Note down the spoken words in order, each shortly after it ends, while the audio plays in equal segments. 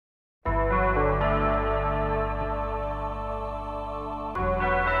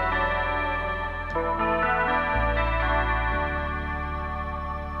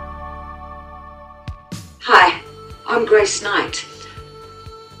Grace Knight.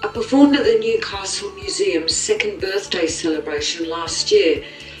 I performed at the Newcastle Museum's second birthday celebration last year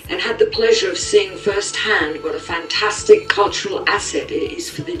and had the pleasure of seeing firsthand what a fantastic cultural asset it is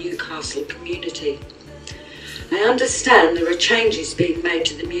for the Newcastle community. I understand there are changes being made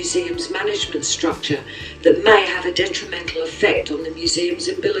to the museum's management structure that may have a detrimental effect on the museum's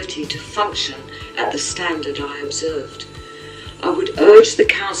ability to function at the standard I observed. I would urge the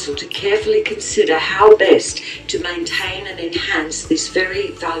Council to carefully consider how best to maintain and enhance this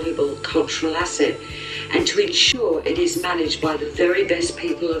very valuable cultural asset and to ensure it is managed by the very best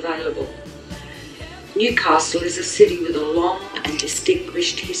people available. Newcastle is a city with a long and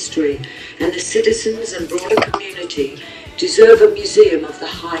distinguished history, and the citizens and broader community deserve a museum of the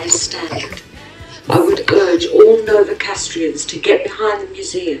highest standard. I would urge all Novocastrians to get behind the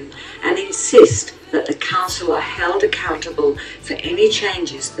museum and insist that the Council are held accountable for any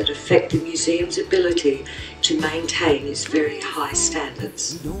changes that affect the museum's ability to maintain its very high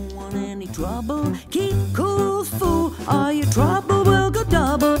standards. You don't want any trouble, keep cool, fool, or your trouble will go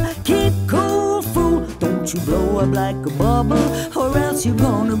double. Keep cool, fool, don't you blow up like a bubble, or else you're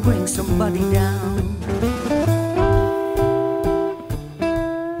gonna bring somebody down.